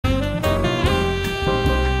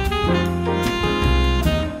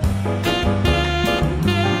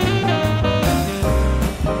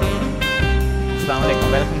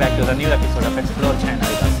a new episode of Explore China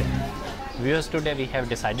with us. Viewers, today we have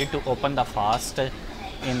decided to open the fast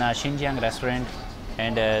in a Xinjiang restaurant,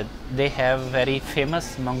 and they have very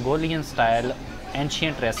famous Mongolian style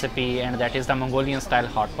ancient recipe, and that is the Mongolian style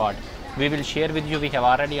hot pot. We will share with you. We have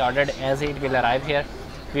already ordered. As it will arrive here,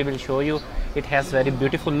 we will show you. It has very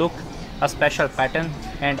beautiful look, a special pattern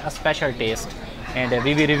and a special taste, and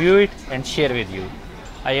we will review it and share with you.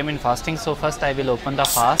 I am in fasting, so first I will open the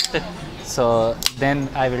fast, so then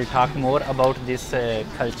I will talk more about this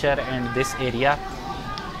culture and this area.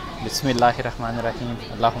 Bismillahirrahmanirrahim.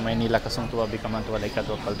 Allahumma inni laka sumtu wa bika amantu wa alayka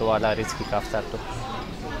tawakkaltu wa ala rizqika aftartu.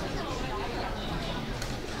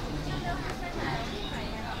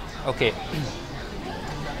 Okay,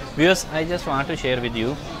 viewers, I just want to share with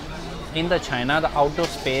you, in the China the outdoor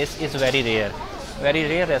space is very rare. Very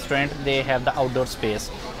rare restaurant they have the outdoor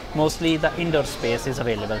space. Mostly the indoor space is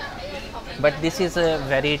available, but this is a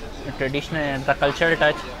very traditional and the cultural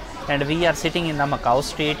touch, and we are sitting in the Macau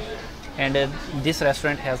street, and this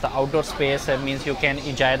restaurant has the outdoor space. Means you can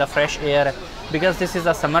enjoy the fresh air, because this is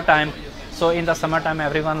the summertime. So in the summertime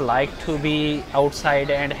everyone like to be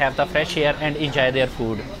outside and have the fresh air and enjoy their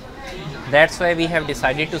food. That's why we have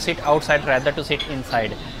decided to sit outside rather to sit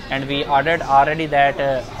inside, and we ordered already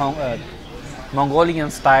that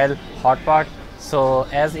Mongolian style hot pot. So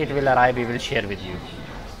as it will arrive, we will share with you.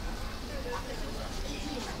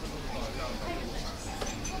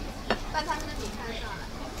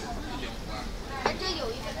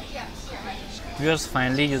 Viewers,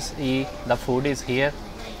 finally you see the food is here,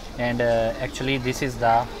 and actually this is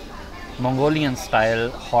the Mongolian style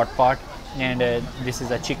hot pot, and this is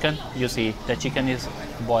the chicken. You see the chicken is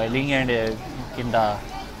boiling, and in the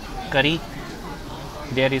curry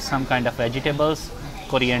there is some kind of vegetables,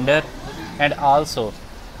 coriander, and also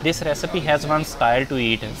this recipe has one style to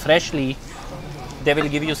eat. Freshly they will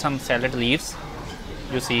give you some salad leaves,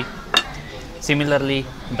 you see. Similarly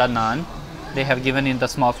the naan they have given in the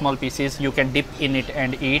small pieces. You can dip in it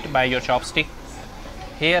and eat by your chopstick.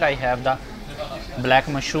 Here I have the black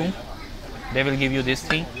mushroom, they will give you this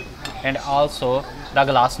thing, and also the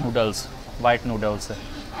glass noodles, white noodles,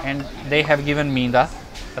 and they have given me the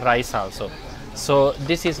rice also. So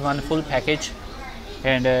this is one full package,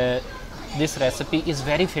 and this recipe is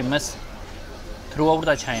very famous throughout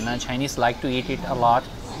the China. Chinese like to eat it a lot,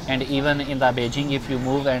 and even in the Beijing if you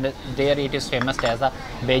move, and there it is famous as a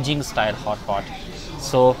Beijing style hot pot.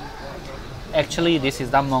 So actually this is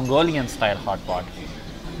the Mongolian style hot pot.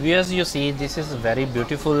 Viewers, you see this is a very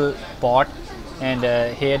beautiful pot, and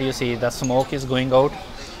here you see the smoke is going out.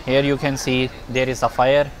 Here you can see there is a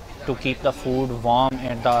fire to keep the food warm,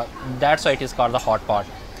 and that's why it is called the hot pot.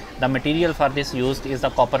 The material for this used is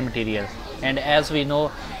the copper material, and as we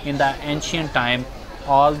know, in the ancient time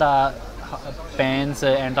all the pans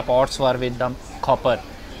and the pots were with the copper,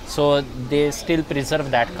 so they still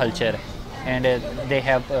preserve that culture, and they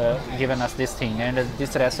have given us this thing, and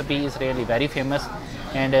this recipe is really very famous,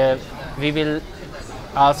 and we will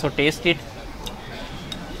also taste it.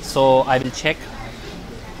 So I will check.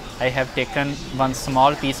 I have taken one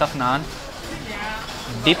small piece of naan,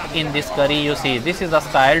 dip in this curry. You see this is the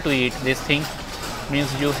style to eat this thing,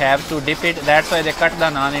 means you have to dip it. That's why they cut the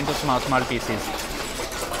naan into small pieces.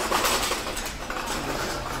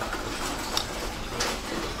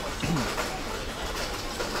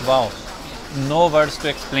 Wow, no words to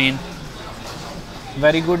explain.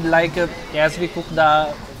 Very good, like as we cook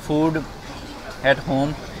the food at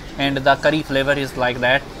home, and the curry flavor is like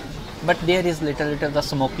that, but there is little the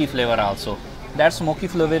smoky flavor also. That smoky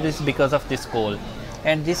flavor is because of this coal,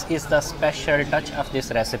 and this is the special touch of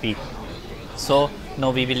this recipe. So now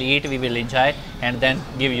we will eat, we will enjoy, and then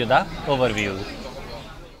give you the overview.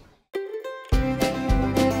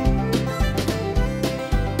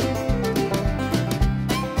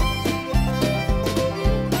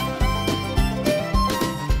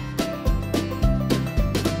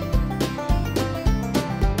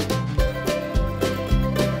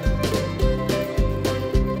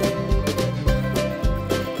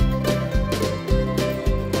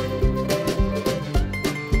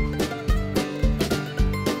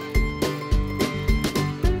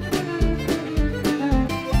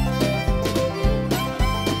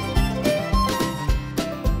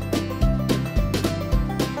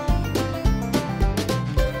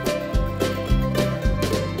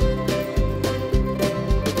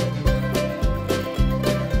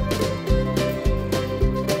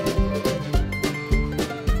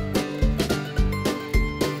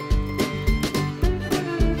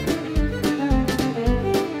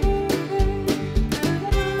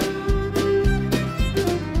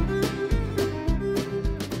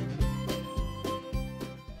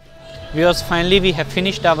 Viewers, finally we have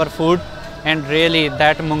finished our food, and really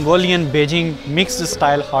that Mongolian Beijing mixed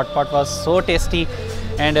style hot pot was so tasty,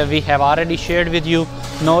 and we have already shared with you.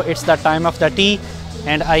 Now it's the time of the tea,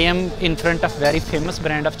 and I am in front of very famous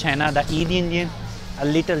brand of China, the Eid Indian, a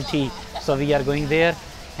little tea. So we are going there,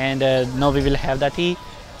 and now we will have the tea.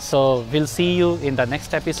 So we'll see you in the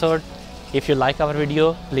next episode. If you like our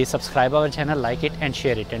video, please subscribe our channel, like it and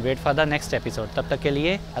share it, and wait for the next episode. तब तक के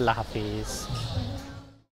लिए अल्लाह हाफिज़.